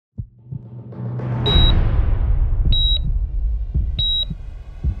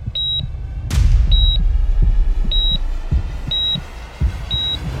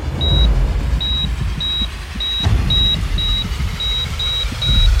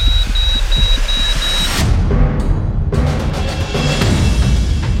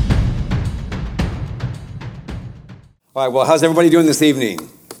All right, well, how's everybody doing this evening?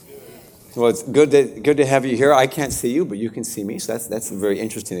 Well, it's good to have you here. I can't see you, but you can see me, so that's a very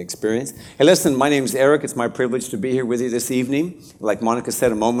interesting experience. Hey, listen, my name's Eric. It's my privilege to be here with you this evening. Like Monica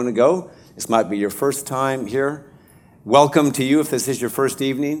said a moment ago, this might be your first time here. Welcome to you if this is your first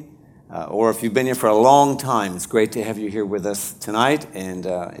evening, or if you've been here for a long time. It's great to have you here with us tonight, and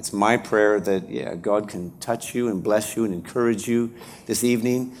it's my prayer that God can touch you and bless you and encourage you this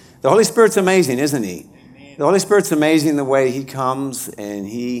evening. The Holy Spirit's amazing, isn't He? The Holy Spirit's amazing the way He comes and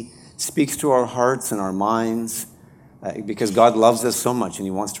He speaks to our hearts and our minds because God loves us so much and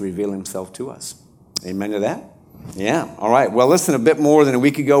He wants to reveal Himself to us. Amen to that? Yeah. All right. Well, listen, a bit more than a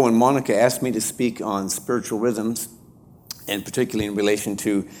week ago when Monica asked me to speak on spiritual rhythms, and particularly in relation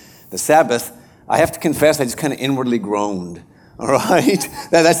to the Sabbath, I have to confess I just kind of inwardly groaned. All right?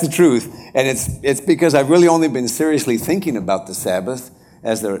 That's the truth. And it's because I've really only been seriously thinking about the Sabbath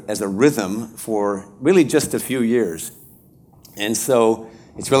as a rhythm for really just a few years. And so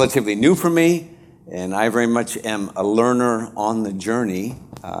it's relatively new for me, and I very much am a learner on the journey,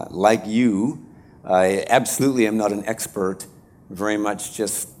 like you. I absolutely am not an expert, very much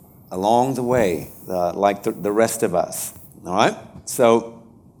just along the way, like the rest of us. All right? So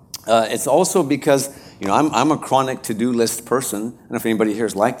it's also because, I'm a chronic to-do list person. I don't know if anybody here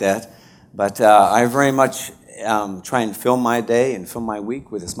is like that, but I very much try and fill my day and fill my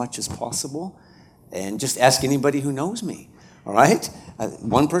week with as much as possible, and just ask anybody who knows me. All right?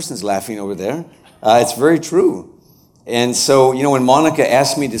 One person's laughing over there. It's very true. And so, when Monica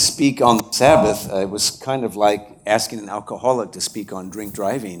asked me to speak on the Sabbath, it was kind of like asking an alcoholic to speak on drink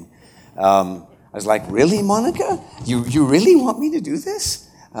driving. I was like, really, Monica? You really want me to do this?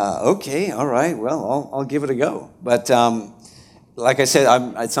 Okay, all right, well, I'll give it a go. But like I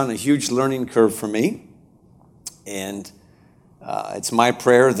said, it's on a huge learning curve for me. And it's my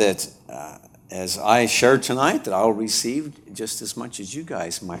prayer that as I share tonight, that I'll receive just as much as you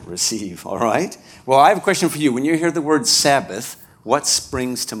guys might receive, all right? Well, I have a question for you. When you hear the word Sabbath, what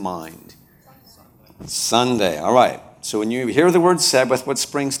springs to mind? Sunday, all right. So when you hear the word Sabbath, what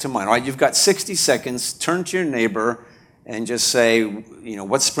springs to mind? All right, you've got 60 seconds. Turn to your neighbor and just say,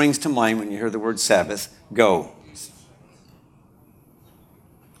 what springs to mind when you hear the word Sabbath? Go.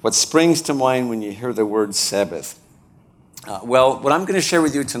 What springs to mind when you hear the word Sabbath? Well, what I'm going to share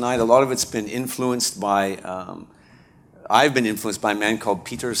with you tonight, a lot of it's been influenced by, I've been influenced by a man called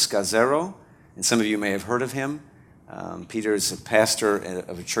Peter Scazzero, and some of you may have heard of him. Peter is a pastor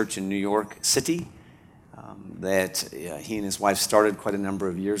of a church in New York City that he and his wife started quite a number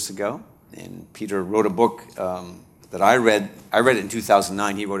of years ago. And Peter wrote a book that I read. I read it in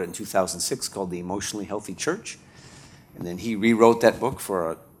 2009. He wrote it in 2006 called The Emotionally Healthy Church. And then he rewrote that book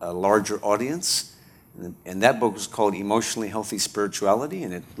for a larger audience. And that book was called Emotionally Healthy Spirituality,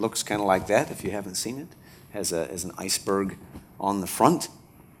 and it looks kind of like that if you haven't seen it. It has an iceberg on the front.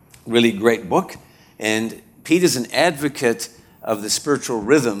 Really great book. And Pete is an advocate of the spiritual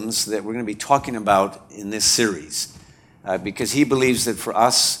rhythms that we're going to be talking about in this series, because he believes that for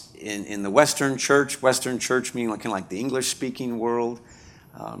us in the Western church meaning kind of like the English-speaking world,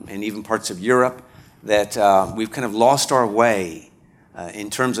 and even parts of Europe, that we've kind of lost our way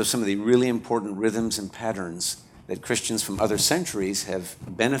in terms of some of the really important rhythms and patterns that Christians from other centuries have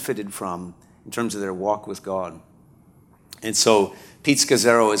benefited from in terms of their walk with God. And so Pete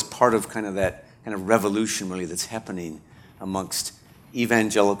Scazzero is part of kind of that kind of revolution really that's happening amongst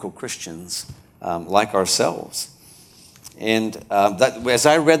evangelical Christians like ourselves. And as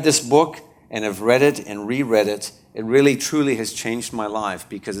I read this book and have read it and reread it, it really truly has changed my life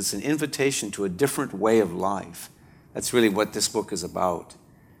because it's an invitation to a different way of life. That's really what this book is about.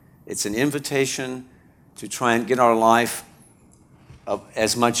 It's an invitation to try and get our life of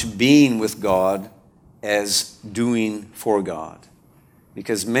as much being with God as doing for God.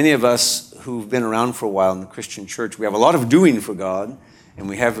 Because many of us who've been around for a while in the Christian church, we have a lot of doing for God, and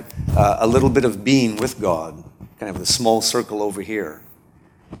we have a little bit of being with God, kind of the small circle over here.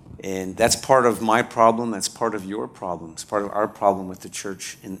 And that's part of my problem, that's part of your problem, it's part of our problem with the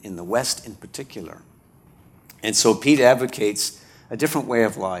church in the West in particular. And so Pete advocates a different way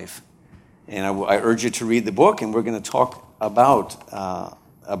of life. And I urge you to read the book, and we're going to talk about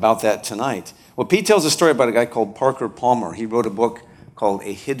that tonight. Well, Pete tells a story about a guy called Parker Palmer. He wrote a book called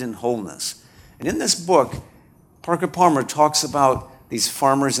A Hidden Wholeness. And in this book, Parker Palmer talks about these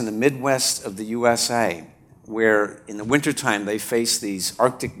farmers in the Midwest of the USA, where in the wintertime they face these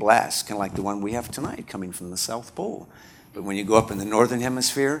Arctic blasts, kind of like the one we have tonight coming from the South Pole. But when you go up in the Northern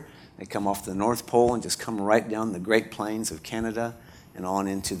Hemisphere, they come off the North Pole and just come right down the Great Plains of Canada and on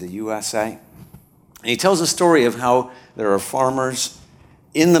into the USA. And he tells a story of how there are farmers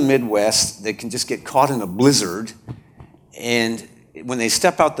in the Midwest that can just get caught in a blizzard And when they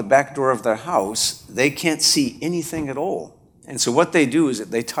step out the back door of their house, they can't see anything at all. And so what they do is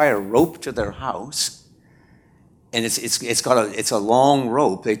that they tie a rope to their house, and it's a long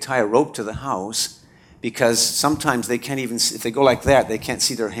rope. They tie a rope to the house because sometimes they can't even, if they go like that, they can't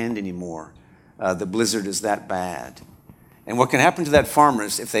see their hand anymore. The blizzard is that bad. And what can happen to that farmer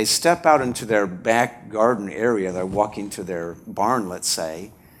is if they step out into their back garden area, they're walking to their barn, let's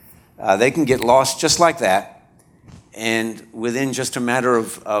say, they can get lost just like that. And within just a matter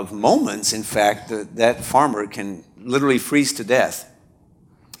of moments, in fact, that farmer can literally freeze to death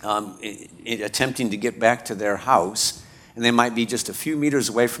attempting to get back to their house. And they might be just a few meters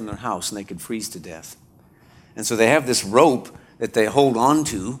away from their house, and they could freeze to death. And so they have this rope that they hold on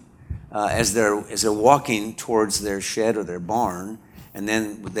to as they're walking towards their shed or their barn. And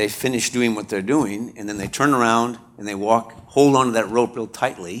then they finish doing what they're doing, and then they turn around and they hold on to that rope real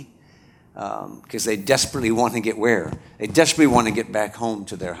tightly, because they desperately want to get where? They desperately want to get back home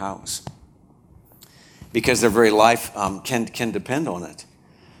to their house, because their very life can depend on it.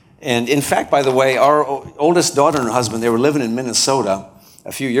 And in fact, by the way, our oldest daughter and her husband, they were living in Minnesota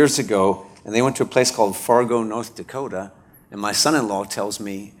a few years ago, and they went to a place called Fargo, North Dakota. And my son-in-law tells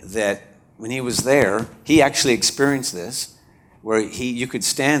me that when he was there, he actually experienced this, where you could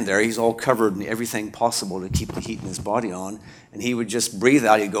stand there, he's all covered in everything possible to keep the heat in his body on, and he would just breathe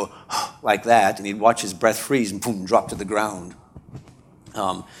out, he'd go like that, and he'd watch his breath freeze and boom, drop to the ground,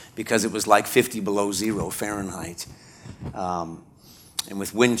 because it was like 50 below zero Fahrenheit. And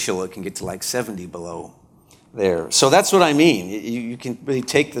with wind chill, it can get to like 70 below there. So that's what I mean. You can really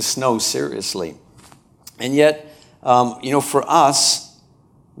take the snow seriously. And yet, for us,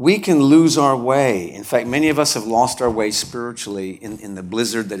 we can lose our way. In fact, many of us have lost our way spiritually in the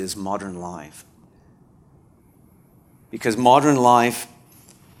blizzard that is modern life. Because modern life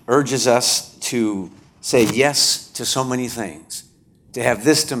urges us to say yes to so many things, to have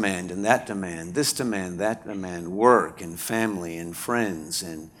this demand and that demand, this demand, that demand, work and family and friends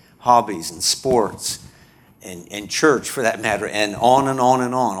and hobbies and sports and church for that matter, and on and on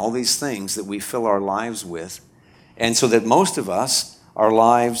and on, all these things that we fill our lives with. And so that most of us, our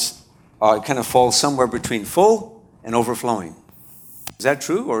lives kind of fall somewhere between full and overflowing. Is that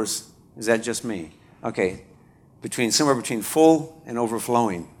true, or is that just me? Okay, somewhere between full and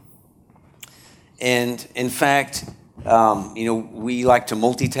overflowing. And in fact, we like to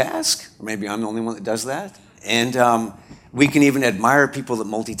multitask, or maybe I'm the only one that does that. And we can even admire people that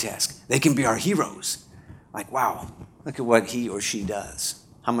multitask. They can be our heroes. Like, wow, look at what he or she does,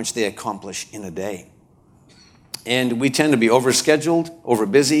 how much they accomplish in a day. And we tend to be overscheduled,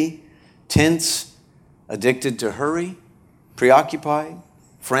 overbusy, tense, addicted to hurry, preoccupied,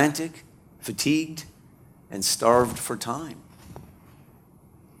 frantic, fatigued, and starved for time.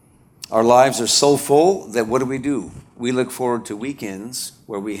 Our lives are so full that what do? We look forward to weekends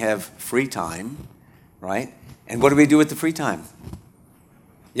where we have free time, right? And what do we do with the free time?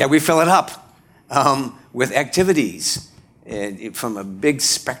 Yeah, we fill it up with activities, from a big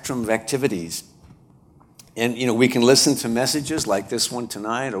spectrum of activities. And, we can listen to messages like this one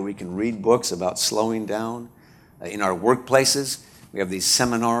tonight, or we can read books about slowing down. In our workplaces, we have these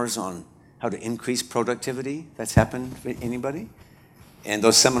seminars on how to increase productivity. That's happened for anybody? And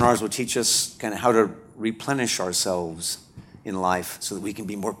those seminars will teach us kind of how to replenish ourselves in life so that we can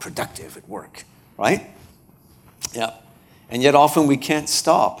be more productive at work, right? Yeah. And yet often we can't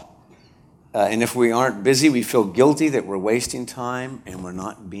stop. And if we aren't busy, we feel guilty that we're wasting time and we're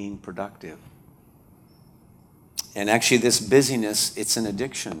not being productive. And actually this busyness, it's an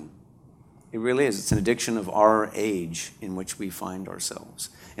addiction. It really is. It's an addiction of our age in which we find ourselves.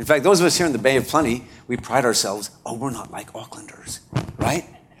 In fact, those of us here in the Bay of Plenty, we pride ourselves, we're not like Aucklanders, right?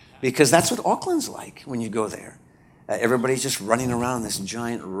 Because that's what Auckland's like when you go there. Everybody's just running around this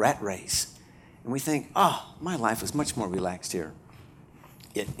giant rat race. And we think, my life is much more relaxed here.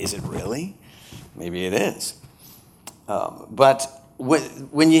 Is it really? Maybe it is. But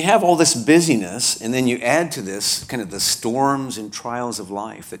when you have all this busyness, and then you add to this kind of the storms and trials of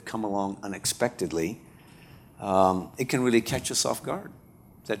life that come along unexpectedly, it can really catch us off guard.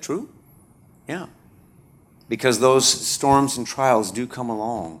 Is that true? Yeah. Because those storms and trials do come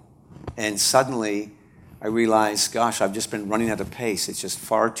along, and suddenly I realize, gosh, I've just been running at a pace. It's just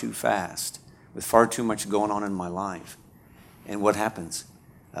far too fast, with far too much going on in my life. And what happens?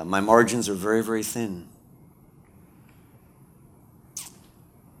 My margins are very, very thin.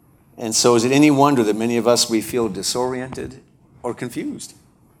 And so is it any wonder that many of us, we feel disoriented or confused?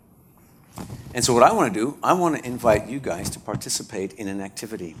 And so what I want to do, I want to invite you guys to participate in an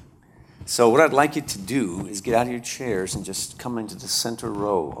activity. So what I'd like you to do is get out of your chairs and just come into the center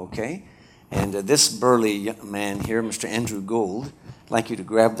row, okay? And this burly man here, Mr. Andrew Gold, I'd like you to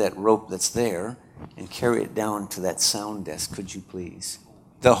grab that rope that's there and carry it down to that sound desk, could you please?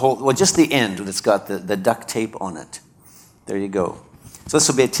 Just the end that's got the duct tape on it. There you go. So this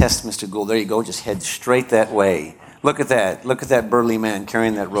will be a test, Mr. Gould. There you go. Just head straight that way. Look at that. Look at that burly man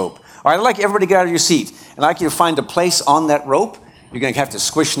carrying that rope. All right, I'd like everybody to get out of your seat. I'd like you to find a place on that rope. You're going to have to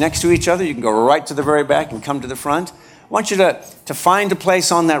squish next to each other. You can go right to the very back and come to the front. I want you to find a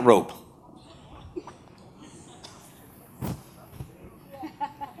place on that rope.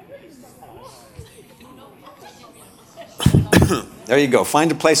 There you go.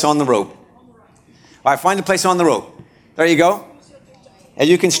 Find a place on the rope. All right, find a place on the rope. There you go. And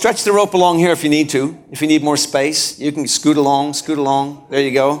you can stretch the rope along here if you need to. If you need more space, you can scoot along. There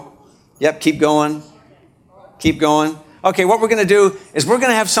you go. Yep, keep going. Keep going. Okay, what we're going to do is we're going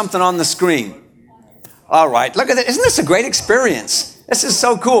to have something on the screen. All right, look at that. Isn't this a great experience? This is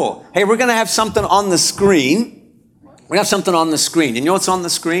so cool. Hey, we're going to have something on the screen. We have something on the screen. You know what's on the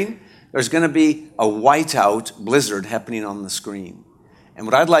screen? There's going to be a whiteout blizzard happening on the screen. And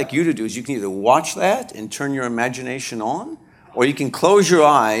what I'd like you to do is you can either watch that and turn your imagination on, or you can close your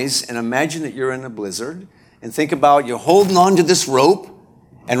eyes and imagine that you're in a blizzard and think about you're holding on to this rope.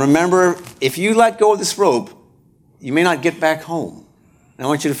 And remember, if you let go of this rope, you may not get back home. And I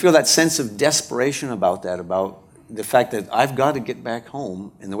want you to feel that sense of desperation about that, about the fact that I've got to get back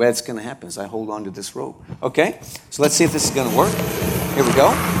home. And the way that's going to happen is I hold on to this rope. Okay? So let's see if this is going to work. Here we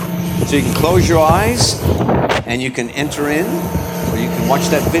go. So you can close your eyes and you can enter in, or you can watch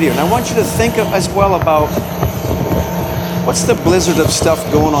that video. And I want you to think as well about what's the blizzard of stuff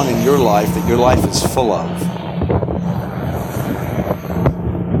going on in your life that your life is full of.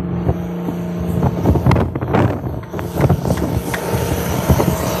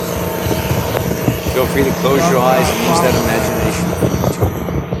 Feel free to close your eyes and use that imagination.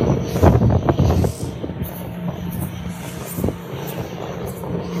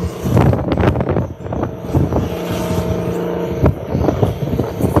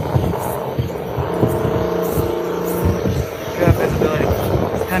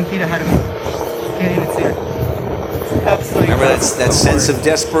 Ahead of me. Can't even see her. Absolutely. Remember that sense of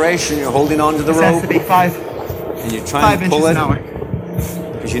desperation. You're holding on to the rope. It has to be 5. And you're trying to pull it. 5 inches an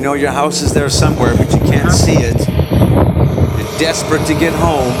hour. Because you know your house is there somewhere, but you can't see it. You're desperate to get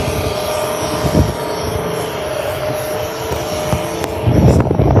home.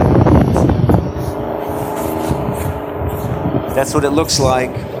 That's what it looks like.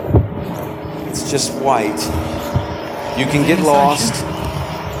 It's just white. You can get lost.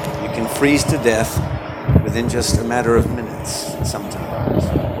 You can freeze to death within just a matter of minutes sometimes.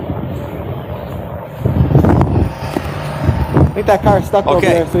 Make that car stuck over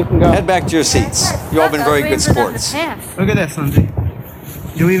there so we can go. Head back to your seats. You've all been very good sports. Look at this, Lindsay.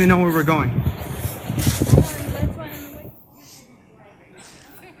 Do we even know where we're going?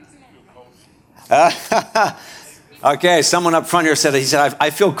 Okay, someone up front here said, I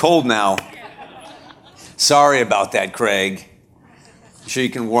feel cold now. Sorry about that, Craig. I'm sure you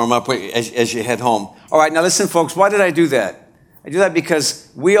can warm up as you head home. All right, now listen, folks, why did I do that? I do that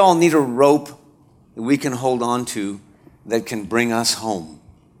because we all need a rope that we can hold on to that can bring us home.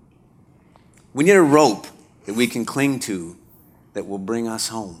 We need a rope that we can cling to that will bring us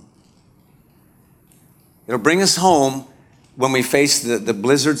home. It'll bring us home when we face the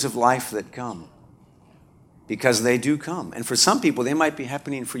blizzards of life that come. Because they do come. And for some people, they might be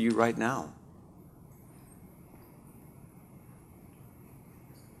happening for you right now.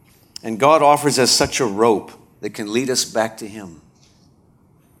 And God offers us such a rope that can lead us back to Him.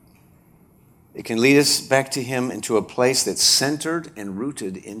 It can lead us back to Him into a place that's centered and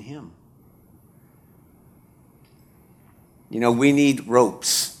rooted in Him. You know, we need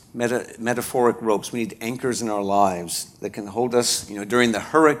ropes, metaphoric ropes. We need anchors in our lives that can hold us, during the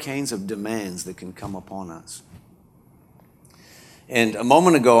hurricanes of demands that can come upon us. And a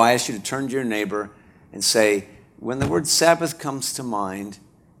moment ago, I asked you to turn to your neighbor and say, when the word Sabbath comes to mind,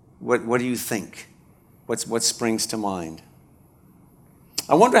 what do you think? What springs to mind?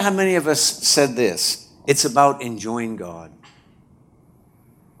 I wonder how many of us said this. It's about enjoying God.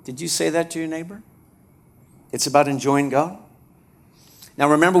 Did you say that to your neighbor? It's about enjoying God? Now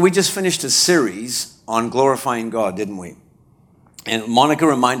remember, we just finished a series on glorifying God, didn't we? And Monica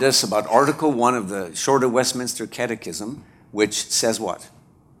reminded us about Article 1 of the Shorter Westminster Catechism, which says what?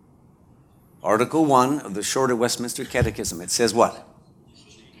 Article 1 of the Shorter Westminster Catechism. It says what?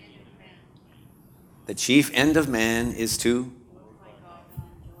 The chief end of man is to...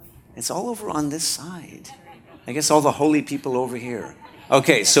 It's all over on this side. I guess all the holy people over here.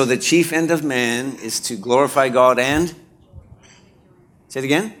 Okay, so the chief end of man is to glorify God and... Say it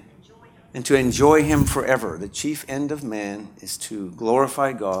again? and to enjoy him forever. The chief end of man is to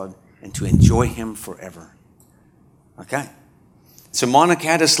glorify God and to enjoy him forever. Okay? So Monica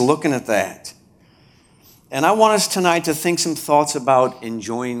had us looking at that. And I want us tonight to think some thoughts about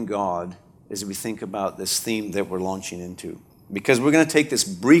enjoying God as we think about this theme that we're launching into. Because we're going to take this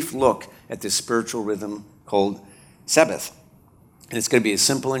brief look at this spiritual rhythm called Sabbath. And it's going to be a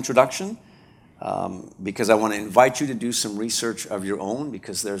simple introduction because I want to invite you to do some research of your own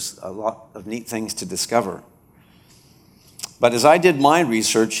because there's a lot of neat things to discover. But as I did my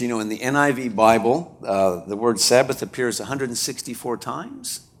research, in the NIV Bible, the word Sabbath appears 164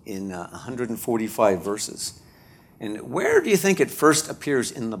 times in 145 verses. And where do you think it first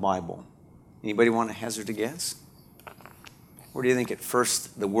appears in the Bible? Anybody want to hazard a guess? Where do you think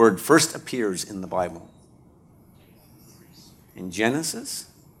the word first appears in the Bible? In Genesis?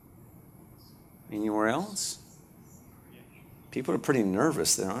 Anywhere else? People are pretty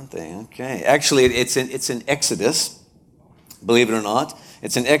nervous there, aren't they? Okay. Actually, it's in Exodus, believe it or not.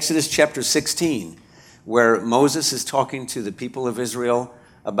 It's in Exodus chapter 16, where Moses is talking to the people of Israel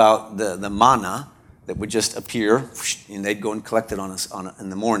about the manna that would just appear, and they'd go and collect it in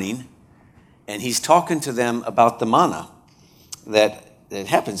the morning. And he's talking to them about the manna that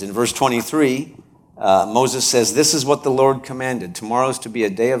happens. In verse 23, Moses says, "This is what the Lord commanded. Tomorrow is to be a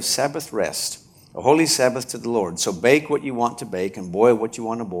day of Sabbath rest, a holy Sabbath to the Lord. So bake what you want to bake and boil what you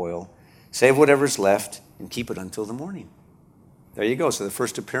want to boil. Save whatever's left and keep it until the morning." There you go. So the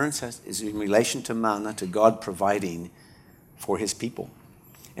first appearance is in relation to manna, to God providing for his people.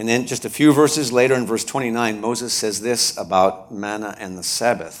 And then just a few verses later in verse 29, Moses says this about manna and the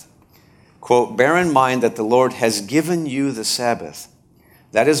Sabbath. Quote, "Bear in mind that the Lord has given you the Sabbath.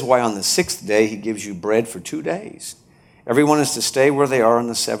 That is why on the 6th day he gives you bread for 2 days. Everyone is to stay where they are on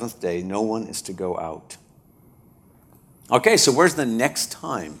the 7th day. No one is to go out." Okay, so where's the next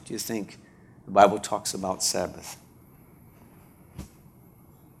time do you think the Bible talks about Sabbath?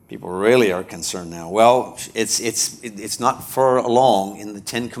 People really are concerned now. Well, it's not far along in the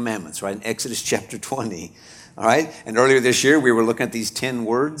 10 Commandments, right? In Exodus chapter 20, all right? And earlier this year, we were looking at these 10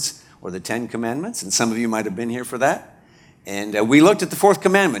 words, or the 10 Commandments, and some of you might have been here for that. And we looked at the 4th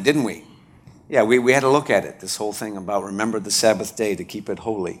commandment, didn't we? Yeah, we had a look at it, this whole thing about remember the Sabbath day to keep it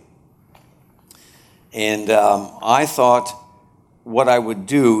holy. And I thought what I would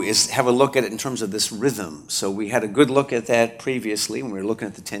do is have a look at it in terms of this rhythm. So we had a good look at that previously when we were looking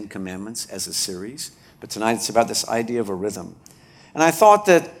at the 10 Commandments as a series. But tonight it's about this idea of a rhythm. And I thought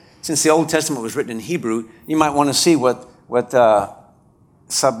that since the Old Testament was written in Hebrew, you might want to see what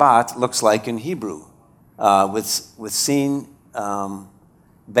Sabbat looks like in Hebrew, with sin,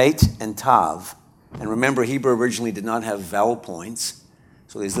 beit, and tav. And remember, Hebrew originally did not have vowel points,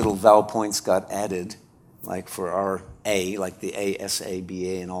 so these little vowel points got added, like for our A, like the A, S, A, B,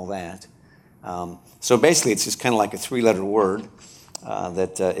 A, and all that. So basically, it's just kind of like a 3-letter word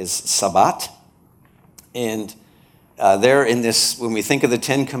that is Sabbat. And there in this, when we think of the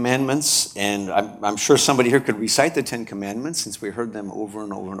 10 Commandments, and I'm sure somebody here could recite the 10 Commandments since we heard them over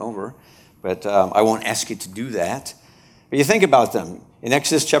and over and over, but I won't ask you to do that. But you think about them. In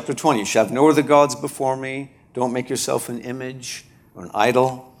Exodus chapter 20, "You shall have no other gods before me. Don't make yourself an image or an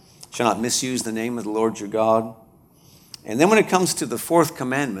idol. You shall not misuse the name of the Lord your God." And then when it comes to the 4th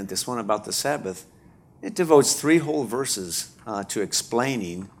commandment, this one about the Sabbath, it devotes 3 whole verses to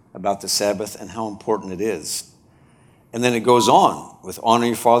explaining about the Sabbath and how important it is. And then it goes on with honor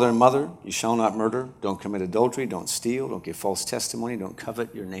your father and mother. You shall not murder. Don't commit adultery. Don't steal. Don't give false testimony. Don't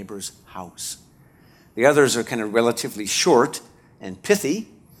covet your neighbor's house. The others are kind of relatively short and pithy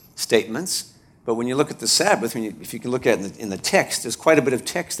statements. But when you look at the Sabbath, if you can look at it in the text, there's quite a bit of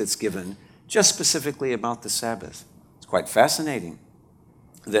text that's given just specifically about the Sabbath. It's quite fascinating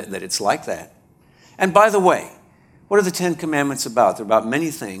that it's like that. And by the way, what are the 10 Commandments about? They're about many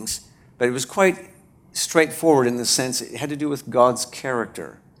things, but it was quite straightforward in the sense it had to do with God's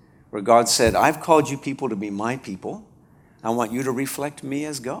character, where God said, "I've called you people to be my people. I want you to reflect me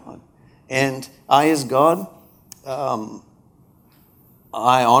as God. And I as God, I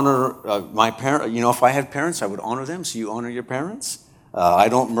honor my parents. If I had parents, I would honor them, so you honor your parents. I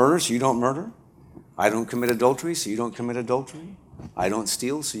don't murder, so you don't murder. I don't commit adultery, so you don't commit adultery. I don't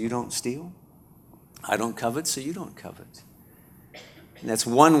steal, so you don't steal. I don't covet, so you don't covet." And that's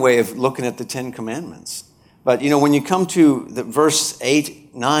one way of looking at the 10 Commandments. But, when you come to the verse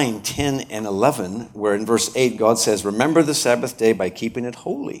 8, 9, 10, and 11, where in verse 8 God says, "Remember the Sabbath day by keeping it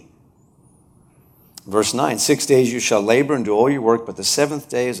holy." Verse 9, 6 days you shall labor and do all your work, but the 7th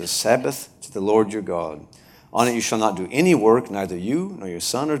day is a Sabbath to the Lord your God. On it you shall not do any work, neither you, nor your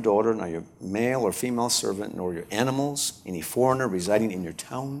son or daughter, nor your male or female servant, nor your animals, any foreigner residing in your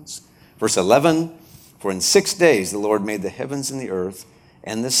towns. Verse 11, for in 6 days the Lord made the heavens and the earth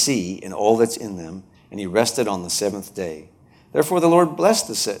and the sea and all that's in them, and he rested on the seventh day. Therefore the Lord blessed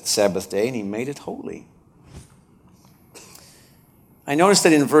the Sabbath day, and he made it holy. I noticed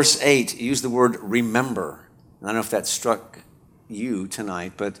that in verse 8, he used the word remember. I don't know if that struck you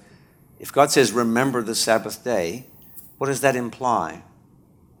tonight, but if God says remember the Sabbath day, what does that imply?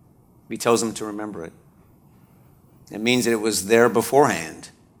 He tells them to remember it. It means that it was there beforehand.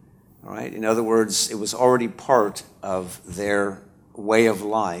 All right? In other words, it was already part of their way of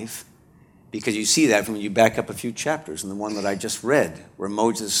life, because you see that when you back up a few chapters, and the one that I just read, where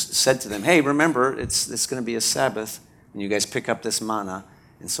Moses said to them, hey, remember, it's going to be a Sabbath when you guys pick up this manna,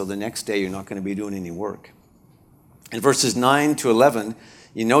 and so the next day you're not going to be doing any work. In verses 9 to 11,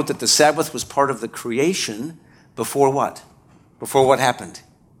 you note that the Sabbath was part of the creation before what? Before what happened?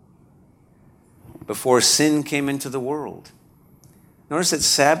 Before sin came into the world. Notice that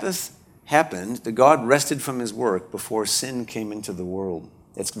Sabbath happened, that God rested from his work before sin came into the world.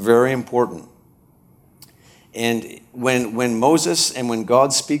 That's very important. And when Moses and when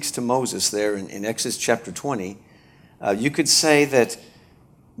God speaks to Moses there in Exodus chapter 20, you could say that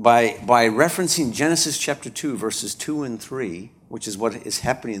by referencing Genesis chapter 2, verses 2 and 3, which is what is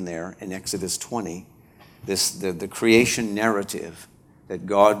happening there in Exodus 20, the creation narrative that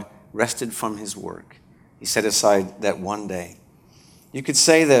God rested from his work. He set aside that one day. You could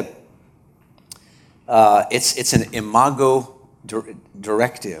say that it's an imago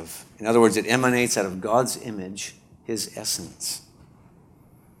directive. In other words, it emanates out of God's image, his essence.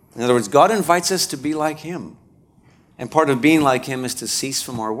 In other words, God invites us to be like him. And part of being like him is to cease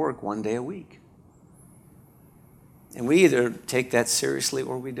from our work one day a week. And we either take that seriously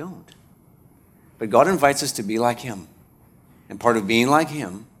or we don't. But God invites us to be like him. And part of being like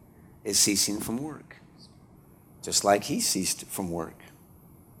him is ceasing from work, just like he ceased from work.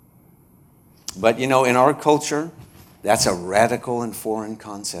 But in our culture, that's a radical and foreign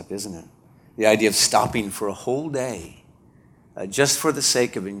concept, isn't it? The idea of stopping for a whole day just for the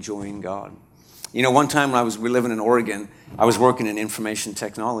sake of enjoying God. One time when we were living in Oregon, I was working in information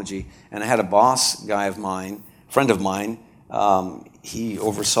technology, and I had a boss friend of mine, he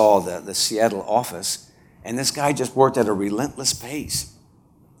oversaw the Seattle office, and this guy just worked at a relentless pace.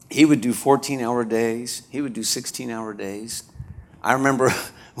 He would do 14-hour days. He would do 16-hour days. I remember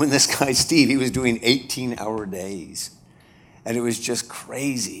when this guy, Steve, he was doing 18-hour days. And it was just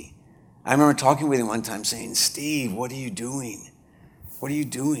crazy. I remember talking with him one time saying, Steve, what are you doing? What are you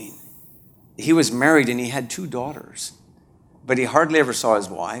doing? He was married and he had 2 daughters. But he hardly ever saw his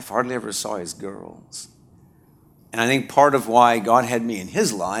wife, hardly ever saw his girls. And I think part of why God had me in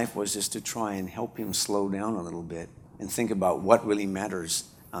his life was just to try and help him slow down a little bit and think about what really matters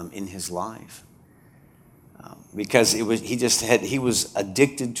in his life. Because he was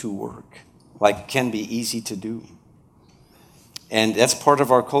addicted to work, like can be easy to do. And that's part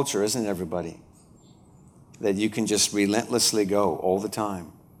of our culture, isn't it, everybody? That you can just relentlessly go all the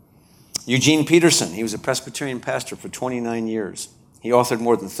time. Eugene Peterson, he was a Presbyterian pastor for 29 years. He authored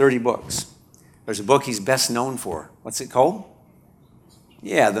more than 30 books. There's a book he's best known for. What's it called?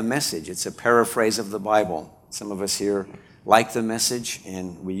 Yeah, The Message. It's a paraphrase of the Bible. Some of us here like The Message,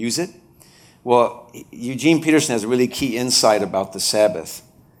 and we use it. Well, Eugene Peterson has a really key insight about the Sabbath.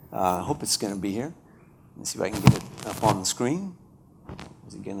 I hope it's going to be here. Let's see if I can get it up on the screen.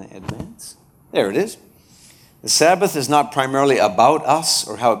 Is it going to advance? There it is. The Sabbath is not primarily about us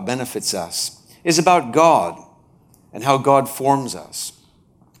or how it benefits us. It's about God and how God forms us.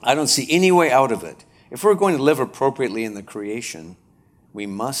 I don't see any way out of it. If we're going to live appropriately in the creation, we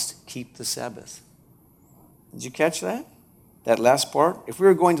must keep the Sabbath. Did you catch that? That last part? If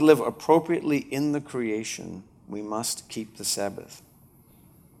we're going to live appropriately in the creation, we must keep the Sabbath.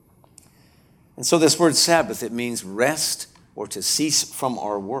 And so this word Sabbath, it means rest or to cease from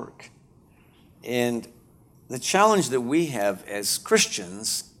our work. And the challenge that we have as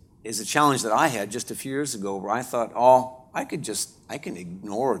Christians is a challenge that I had just a few years ago, where I thought, I can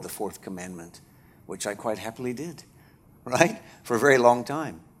ignore the 4th commandment, which I quite happily did, right? For a very long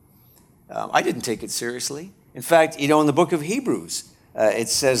time. I didn't take it seriously. In fact, in the book of Hebrews, it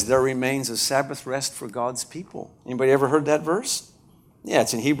says there remains a Sabbath rest for God's people. Anybody ever heard that verse? Yeah,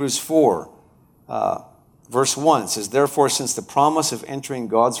 it's in Hebrews 4, verse 1. It says, therefore, since the promise of entering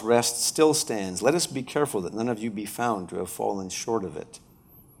God's rest still stands, let us be careful that none of you be found to have fallen short of it.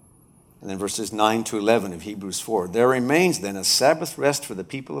 And then verses 9 to 11 of Hebrews 4. There remains then a Sabbath rest for the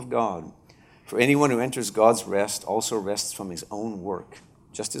people of God. For anyone who enters God's rest also rests from his own work,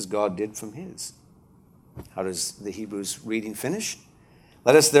 just as God did from his. How does the Hebrews reading finish?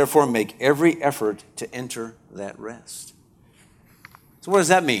 Let us therefore make every effort to enter that rest. So what does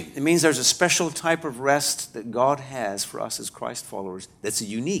that mean? It means there's a special type of rest that God has for us as Christ followers that's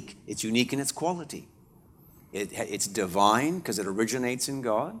unique. It's unique in its quality. It's divine because it originates in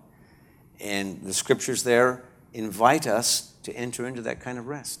God. And the scriptures there invite us to enter into that kind of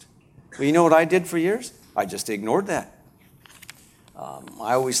rest. Well, you know what I did for years? I just ignored that.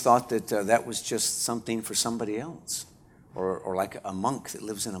 I always thought that that was just something for somebody else, or like a monk that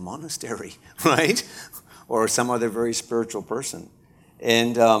lives in a monastery, right? Or some other very spiritual person.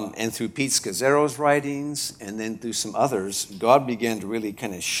 And through Pete Scazzero's writings and then through some others, God began to really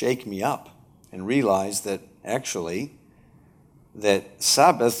kind of shake me up and realize that actually that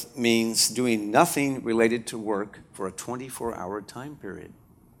Sabbath means doing nothing related to work for a 24-hour time period.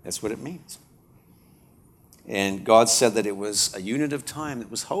 That's what it means. And God said that it was a unit of time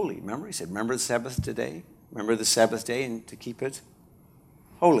that was holy. Remember? He said, remember the Sabbath today? Remember the Sabbath day and to keep it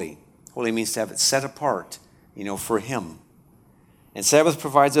holy. Holy means to have it set apart, for Him. And Sabbath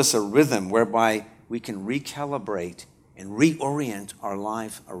provides us a rhythm whereby we can recalibrate and reorient our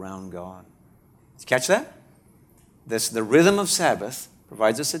life around God. Did you catch that? The rhythm of Sabbath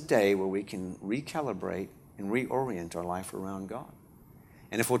provides us a day where we can recalibrate and reorient our life around God.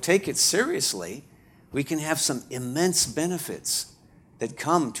 And if we'll take it seriously, we can have some immense benefits that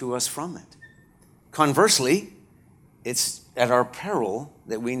come to us from it. Conversely, it's at our peril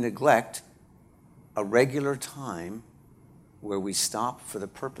that we neglect a regular time where we stop for the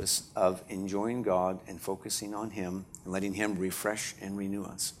purpose of enjoying God and focusing on Him and letting Him refresh and renew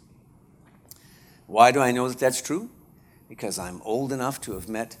us. Why do I know that that's true? Because I'm old enough to have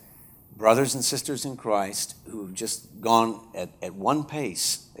met brothers and sisters in Christ who've just gone at one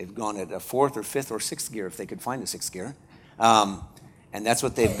pace. They've gone at a fourth or fifth or sixth gear, if they could find a sixth gear. And that's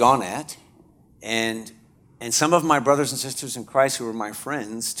what they've gone at. And some of my brothers and sisters in Christ who were my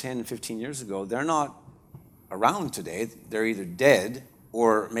friends 10 and 15 years ago, they're not around today. They're either dead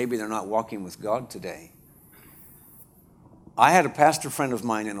or maybe they're not walking with God today. I had a pastor friend of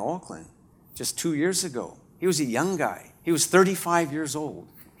mine in Auckland just 2 years ago. He was a young guy. He was 35 years old.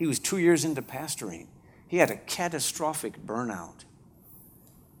 He was 2 years into pastoring. He had a catastrophic burnout.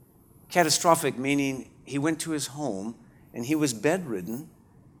 Catastrophic meaning he went to his home and he was bedridden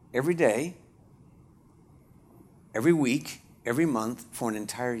every day, every week, every month for an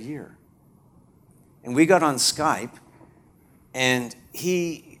entire year. And we got on Skype, and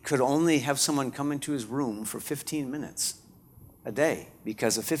he could only have someone come into his room for 15 minutes a day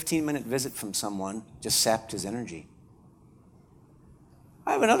because a 15-minute visit from someone just sapped his energy.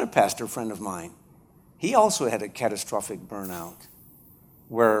 I have another pastor friend of mine. He also had a catastrophic burnout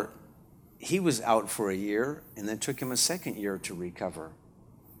where he was out for a year, and then it took him a second year to recover.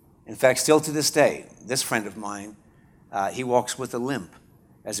 In fact, still to this day, this friend of mine, he walks with a limp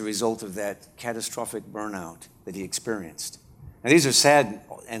as a result of that catastrophic burnout that he experienced. Now, these are sad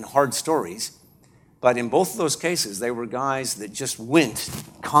and hard stories, but in both of those cases, they were guys that just went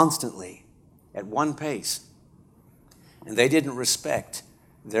constantly at one pace. And they didn't respect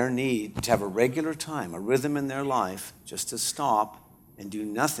their need to have a regular time, a rhythm in their life, just to stop and do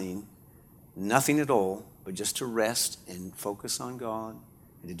nothing at all, but just to rest and focus on God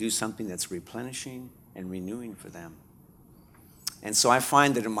and to do something that's replenishing and renewing for them. And so I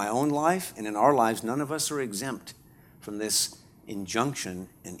find that in my own life and in our lives, none of us are exempt from this injunction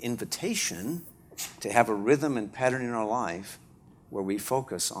and invitation to have a rhythm and pattern in our life where we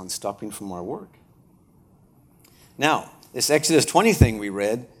focus on stopping from our work. Now, this Exodus 20 thing we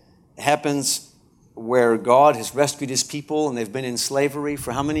read happens where God has rescued His people and they've been in slavery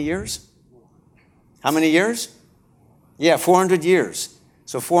for how many years? How many years? Yeah, 400 years.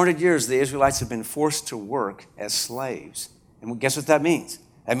 So 400 years the Israelites have been forced to work as slaves. And guess what that means?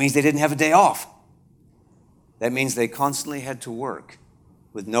 That means they didn't have a day off. That means they constantly had to work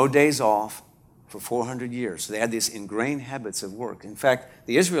with no days off for 400 years. So they had these ingrained habits of work. In fact,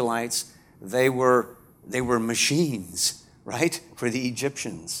 the Israelites, they were machines, right, for the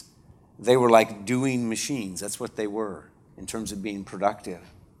Egyptians. They were like doing machines. That's what they were in terms of being productive.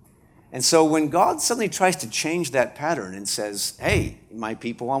 And so when God suddenly tries to change that pattern and says, hey, my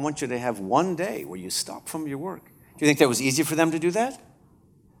people, I want you to have one day where you stop from your work. Do you think that was easy for them to do that?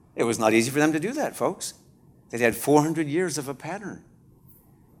 It was not easy for them to do that, folks. They had 400 years of a pattern.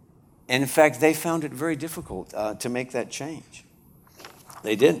 And in fact, they found it very difficult to make that change.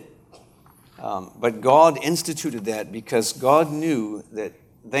 They did. But God instituted that because God knew that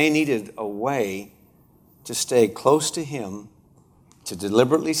they needed a way to stay close to Him, to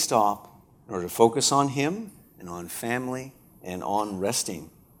deliberately stop in order to focus on Him and on family and on resting.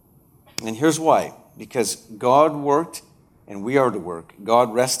 And here's why. Because God worked and we are to work.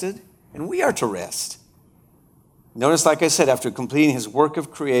 God rested and we are to rest. Notice, like I said, after completing his work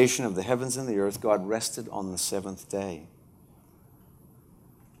of creation of the heavens and the earth, God rested on the seventh day.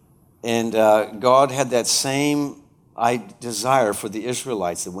 And God had that same desire for the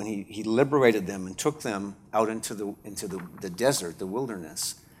Israelites, that when he liberated them and took them out into the desert, the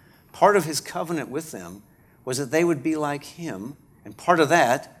wilderness, part of his covenant with them was that they would be like him, and part of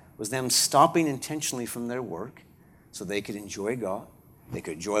that was them stopping intentionally from their work so they could enjoy God, they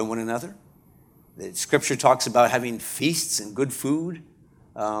could enjoy one another. The Scripture talks about having feasts and good food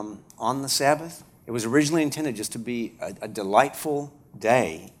on the Sabbath. It was originally intended just to be a delightful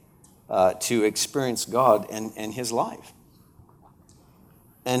day to experience God and his life.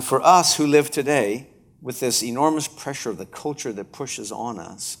 And for us who live today with this enormous pressure of the culture that pushes on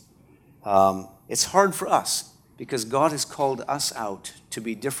us, it's hard for us because God has called us out to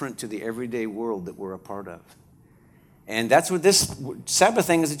be different to the everyday world that we're a part of. And that's what this Sabbath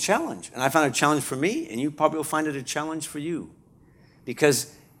thing is a challenge. And I found it a challenge for me, and you probably will find it a challenge for you.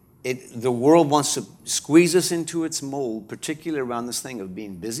 Because the world wants to squeeze us into its mold, particularly around this thing of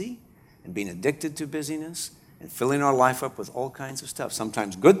being busy and being addicted to busyness and filling our life up with all kinds of stuff.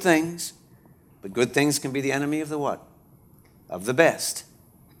 Sometimes good things, but good things can be the enemy of the what? Of the best,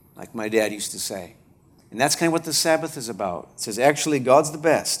 like my dad used to say. And that's kind of what the Sabbath is about. It says, actually, God's the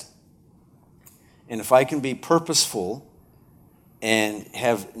best. And if I can be purposeful and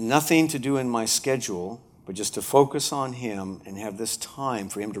have nothing to do in my schedule, but just to focus on him and have this time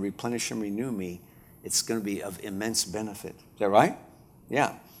for him to replenish and renew me, it's going to be of immense benefit. Is that right?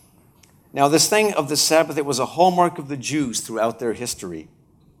 Yeah. Now, this thing of the Sabbath, it was a hallmark of the Jews throughout their history.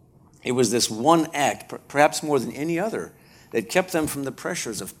 It was this one act, perhaps more than any other, that kept them from the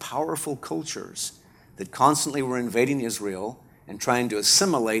pressures of powerful cultures that constantly were invading Israel and trying to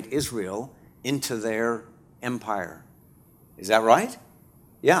assimilate Israel into their empire. Is that right?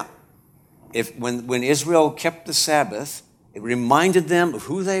 Yeah. When Israel kept the Sabbath, it reminded them of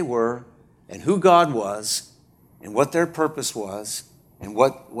who they were and who God was and what their purpose was and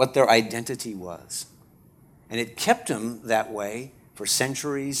what their identity was. And it kept them that way for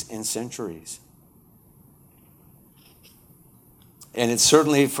centuries and centuries. And it's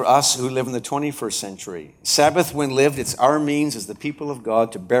certainly for us who live in the 21st century. Sabbath, when lived, it's our means as the people of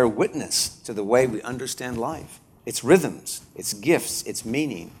God to bear witness to the way we understand life. Its rhythms, its gifts, its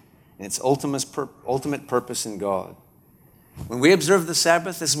meaning, and its ultimate purpose in God. When we observe the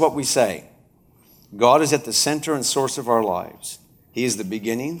Sabbath, this is what we say. God is at the center and source of our lives. He is the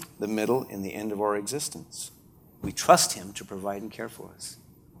beginning, the middle, and the end of our existence. We trust him to provide and care for us.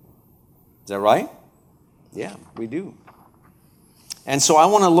 Is that right? Yeah, we do. And so I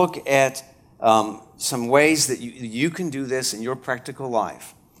want to look at some ways that you can do this in your practical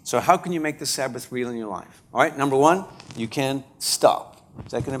life. So how can you make the Sabbath real in your life? All right, number one, you can stop.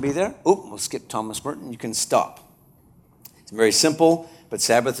 Is that going to be there? Oh, we'll skip Thomas Merton. You can stop. It's very simple, but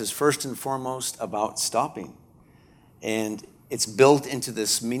Sabbath is first and foremost about stopping. And it's built into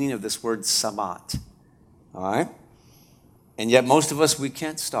this meaning of this word Sabbat. All right? And yet most of us, we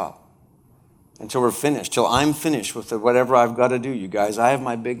can't stop until we're finished, till I'm finished with whatever I've got to do. You guys, I have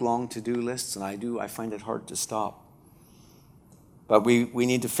my big, long to-do lists, and I find it hard to stop. But we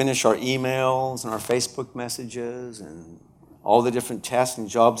need to finish our emails and our Facebook messages and all the different tasks and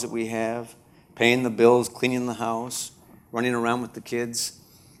jobs that we have, paying the bills, cleaning the house, running around with the kids,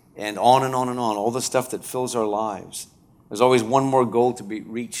 and on and on and on, all the stuff that fills our lives. There's always one more goal to be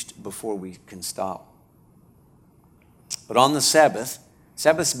reached before we can stop. But on the Sabbath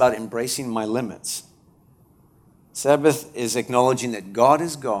is about embracing my limits. Sabbath is acknowledging that God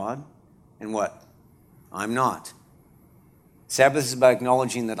is God and what? I'm not. Sabbath is about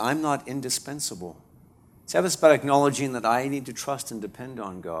acknowledging that I'm not indispensable. Sabbath is about acknowledging that I need to trust and depend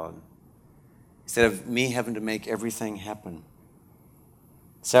on God instead of me having to make everything happen.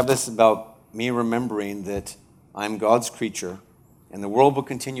 Sabbath is about me remembering that I'm God's creature and the world will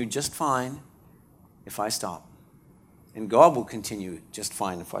continue just fine if I stop. And God will continue just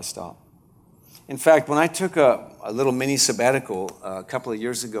fine if I stop. In fact, when I took a little mini sabbatical a couple of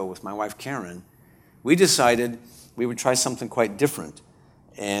years ago with my wife Karen, we decided we would try something quite different.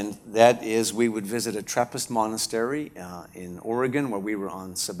 And that is we would visit a Trappist monastery in Oregon where we were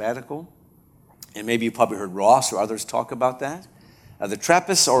on sabbatical. And maybe you probably heard Ross or others talk about that. The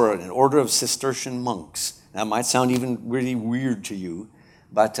Trappists are an order of Cistercian monks. That might sound even really weird to you,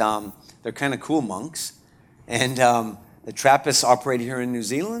 but they're kind of cool monks. And the Trappists operate here in New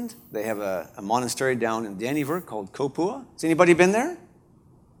Zealand. They have a monastery down in Dannevirke called Kopua. Has anybody been there?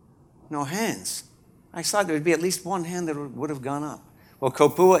 No hands. I thought there would be at least one hand that would have gone up. Well,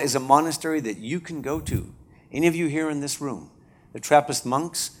 Kopua is a monastery that you can go to. Any of you here in this room. The Trappist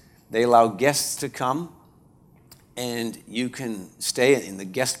monks, they allow guests to come and you can stay in the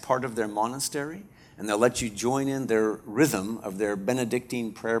guest part of their monastery, and they'll let you join in their rhythm of their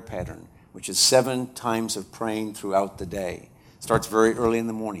Benedictine prayer pattern, which is 7 times of praying throughout the day. Starts very early in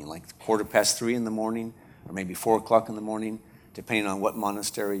the morning, like 3:15 in the morning, or maybe 4 o'clock in the morning, depending on what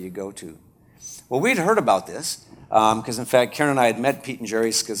monastery you go to. Well, we'd heard about this, because in fact, Karen and I had met Pete and Jerry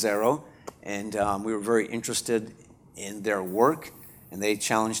Scazzero, and we were very interested in their work, and they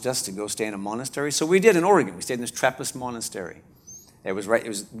challenged us to go stay in a monastery. So we did in Oregon. We stayed in this Trappist monastery. It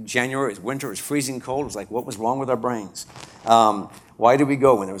was January, it was winter, it was freezing cold. It was like, what was wrong with our brains? Why did we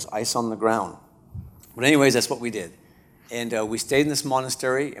go when there was ice on the ground? But anyways, that's what we did. And we stayed in this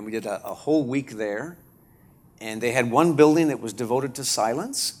monastery, and we did a whole week there. And they had one building that was devoted to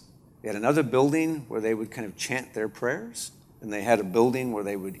silence. They had another building where they would kind of chant their prayers. And they had a building where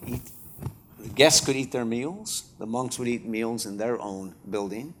they would eat. The guests could eat their meals. The monks would eat meals in their own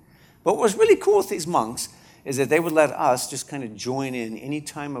building. But what was really cool with these monks is that they would let us just kind of join in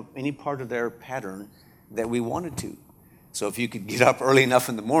any part of their pattern that we wanted to. So if you could get up early enough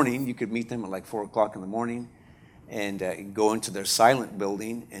in the morning, you could meet them at like 4 o'clock in the morning and go into their silent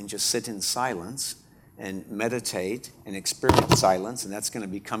building and just sit in silence and meditate and experience silence, and that's going to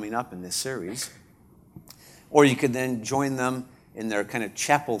be coming up in this series. Or you could then join them in their kind of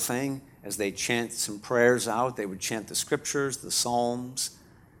chapel thing as they chant some prayers out. They would chant the scriptures, the Psalms,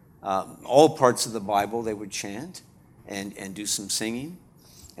 all parts of the Bible they would chant and do some singing.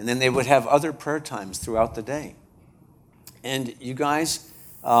 And then they would have other prayer times throughout the day. And you guys,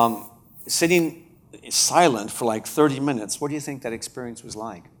 sitting silent for like 30 minutes, what do you think that experience was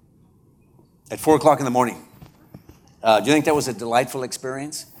like? At 4 o'clock in the morning. Do you think that was a delightful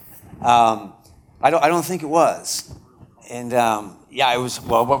experience? I don't think it was. And yeah, it was,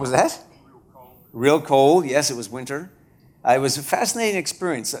 well, what was that? Real cold. Yes, it was winter. It was a fascinating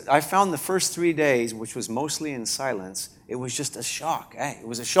experience. I found the first 3 days, which was mostly in silence, it was just a shock. It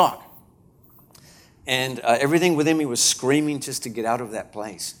was a shock. And everything within me was screaming just to get out of that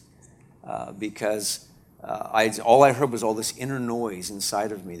place because all I heard was all this inner noise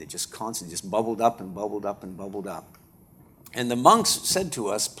inside of me that just constantly just bubbled up and bubbled up and bubbled up. And the monks said to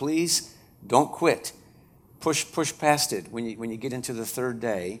us, please don't quit. Push past it when you get into the 3rd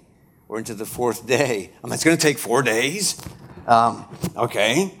day or into the 4th day. It's going to take 4 days.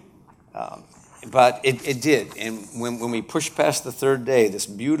 Okay. But it did. And when we pushed past the 3rd day, this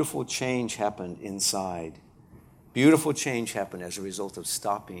beautiful change happened inside. Beautiful change happened as a result of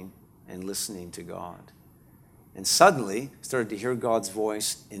stopping and listening to God. And suddenly started to hear God's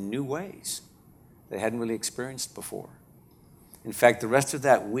voice in new ways they hadn't really experienced before. In fact, the rest of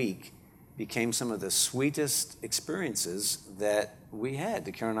that week became some of the sweetest experiences that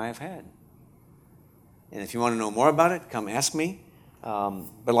Karen and I have had. And if you want to know more about it, come ask me.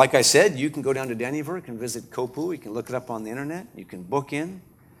 But like I said, you can go down to Dannyverk and visit Kopu. You can look it up on the internet. You can book in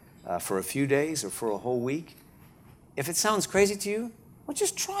for a few days or for a whole week. If it sounds crazy to you, well,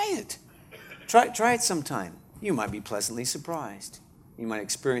 just try it. Try it sometime. You might be pleasantly surprised. You might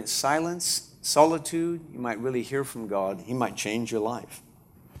experience silence, solitude. You might really hear from God. He might change your life.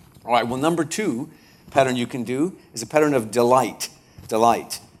 All right, well, number 2 pattern you can do is a pattern of delight.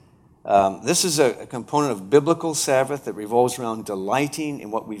 Delight. This is a component of biblical Sabbath that revolves around delighting in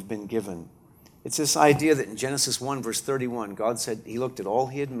what we've been given. It's this idea that in Genesis 1, verse 31, God said he looked at all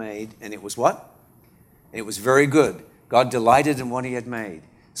he had made, and it was what? It was very good. God delighted in what he had made.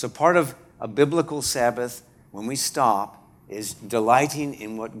 So part of a biblical Sabbath, when we stop, is delighting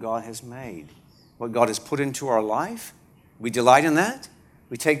in what God has made, what God has put into our life. We delight in that.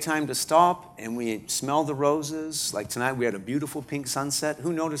 We take time to stop and we smell the roses. Like tonight, we had a beautiful pink sunset.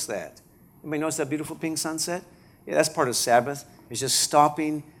 Who noticed that? Anybody notice that beautiful pink sunset? Yeah, that's part of Sabbath. It's just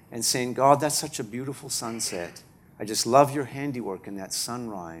stopping and saying, God, that's such a beautiful sunset. I just love your handiwork in that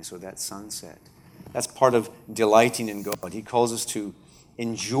sunrise or that sunset. That's part of delighting in God. He calls us to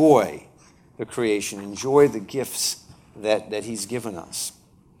enjoy the creation, enjoy the gifts that he's given us.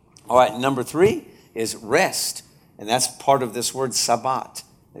 All right, number 3 is rest. And that's part of this word Sabbat,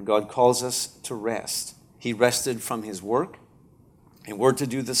 that God calls us to rest. He rested from his work, and we're to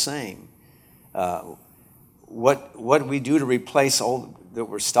do the same. What we do to replace all that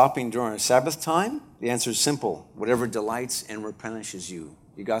we're stopping during our Sabbath time? The answer is simple. Whatever delights and replenishes you.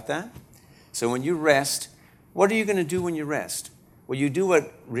 You got that? So when you rest, what are you going to do when you rest? Well, you do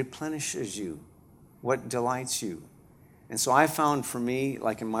what replenishes you, what delights you. And so I found for me,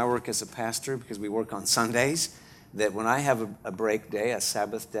 like in my work as a pastor, because we work on Sundays, that when I have a break day, a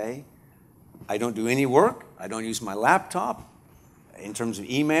Sabbath day, I don't do any work. I don't use my laptop in terms of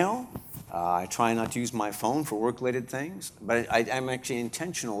email. I try not to use my phone for work-related things. But I'm actually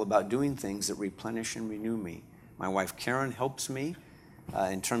intentional about doing things that replenish and renew me. My wife Karen helps me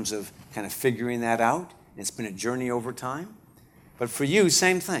in terms of kind of figuring that out. It's been a journey over time. But for you,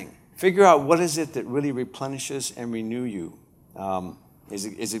 same thing. Figure out what is it that really replenishes and renew you.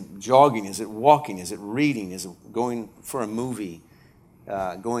 Is it jogging? Is it walking? Is it reading? Is it going for a movie?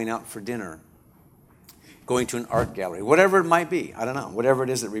 Going out for dinner? Going to an art gallery? Whatever it might be. I don't know. Whatever it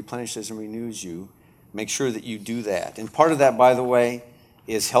is that replenishes and renews you, make sure that you do that. And part of that, by the way,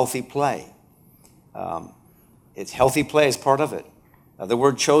 is healthy play. It's healthy play is part of it. The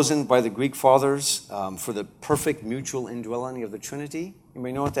word chosen by the Greek fathers for the perfect mutual indwelling of the Trinity.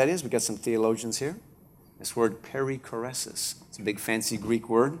 Anybody know what that is? We've got some theologians here. This word perikoresis. It's a big fancy Greek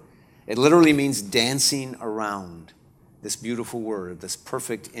word. It literally means dancing around. This beautiful word, this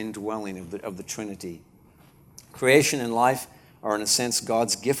perfect indwelling of the Trinity. Creation and life are, in a sense,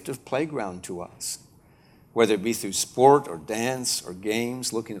 God's gift of playground to us. Whether it be through sport or dance or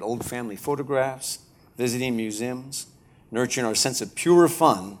games, looking at old family photographs, visiting museums, nurturing our sense of pure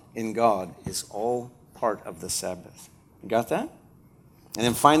fun in God is all part of the Sabbath. You got that? And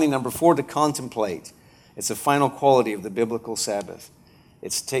then finally, number 4, to contemplate. It's a final quality of the biblical Sabbath.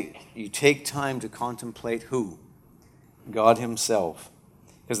 You take time to contemplate who? God himself.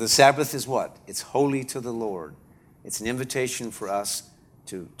 Because the Sabbath is what? It's holy to the Lord. It's an invitation for us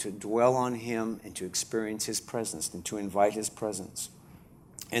to dwell on him and to experience his presence and to invite his presence.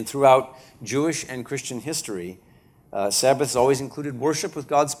 And throughout Jewish and Christian history, Sabbaths always included worship with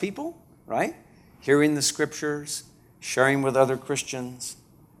God's people, right? Hearing the scriptures, sharing with other Christians,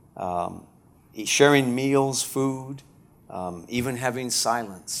 sharing meals, food, even having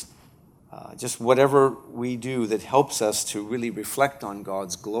silence. Just whatever we do that helps us to really reflect on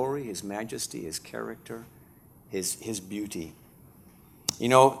God's glory, his majesty, his character, his beauty. You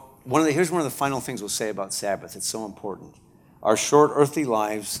know, here's one of the final things we'll say about Sabbath. It's so important. Our short earthly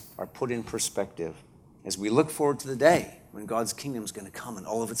lives are put in perspective as we look forward to the day when God's kingdom is going to come in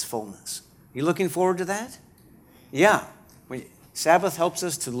all of its fullness. You looking forward to that? Yeah. Sabbath helps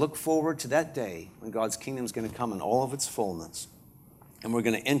us to look forward to that day when God's kingdom is going to come in all of its fullness. And we're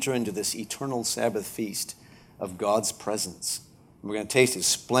going to enter into this eternal Sabbath feast of God's presence. We're going to taste his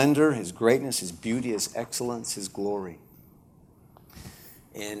splendor, his greatness, his beauty, his excellence, his glory.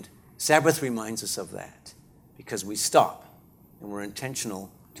 And Sabbath reminds us of that because we stop and we're intentional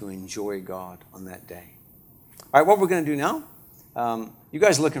to enjoy God on that day. All right, what we're going to do now, you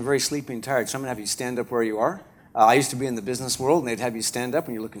guys are looking very sleepy and tired, so I'm going to have you stand up where you are. I used to be in the business world, and they'd have you stand up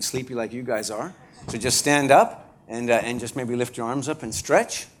when you're looking sleepy like you guys are. So just stand up and just maybe lift your arms up and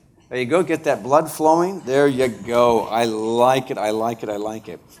stretch. There you go. Get that blood flowing. There you go. I like it. I like it. I like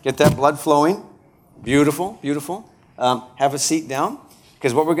it. Get that blood flowing. Beautiful. Beautiful. Have a seat down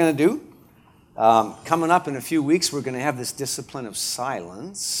because what we're going to do, coming up in a few weeks, we're going to have this discipline of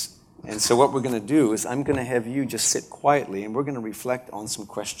silence. And so what we're going to do is I'm going to have you just sit quietly, and we're going to reflect on some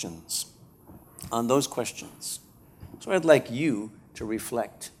questions, on those questions. So I'd like you to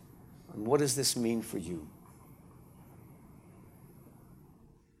reflect on what does this mean for you?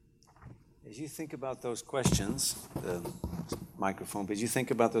 As you think about those questions, the microphone, but as you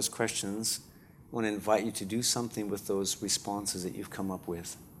think about those questions, I want to invite you to do something with those responses that you've come up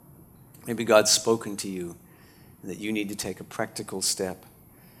with. Maybe God's spoken to you and that you need to take a practical step.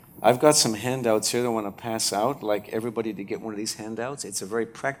 I've got some handouts here that I want to pass out. I'd like everybody to get one of these handouts. It's a very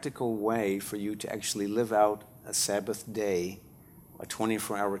practical way for you to actually live out a Sabbath day, a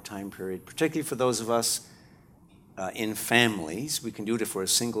 24-hour time period, particularly for those of us in families. We can do it if we're a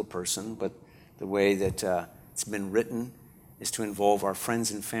single person, but the way that it's been written is to involve our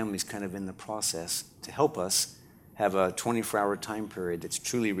friends and families kind of in the process to help us have a 24-hour time period that's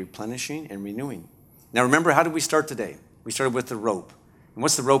truly replenishing and renewing. Now remember, how did we start today? We started with the rope. And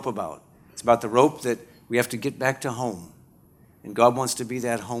what's the rope about? It's about the rope that we have to get back to home. And God wants to be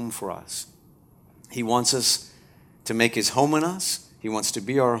that home for us. He wants us to make his home in us. He wants to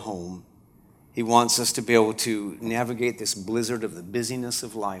be our home. He wants us to be able to navigate this blizzard of the busyness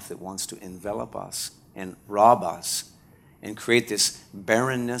of life that wants to envelop us and rob us and create this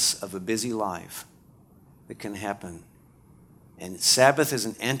barrenness of a busy life that can happen. And Sabbath is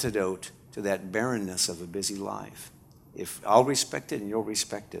an antidote to that barrenness of a busy life. If I'll respect it and you'll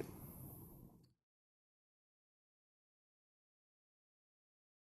respect it.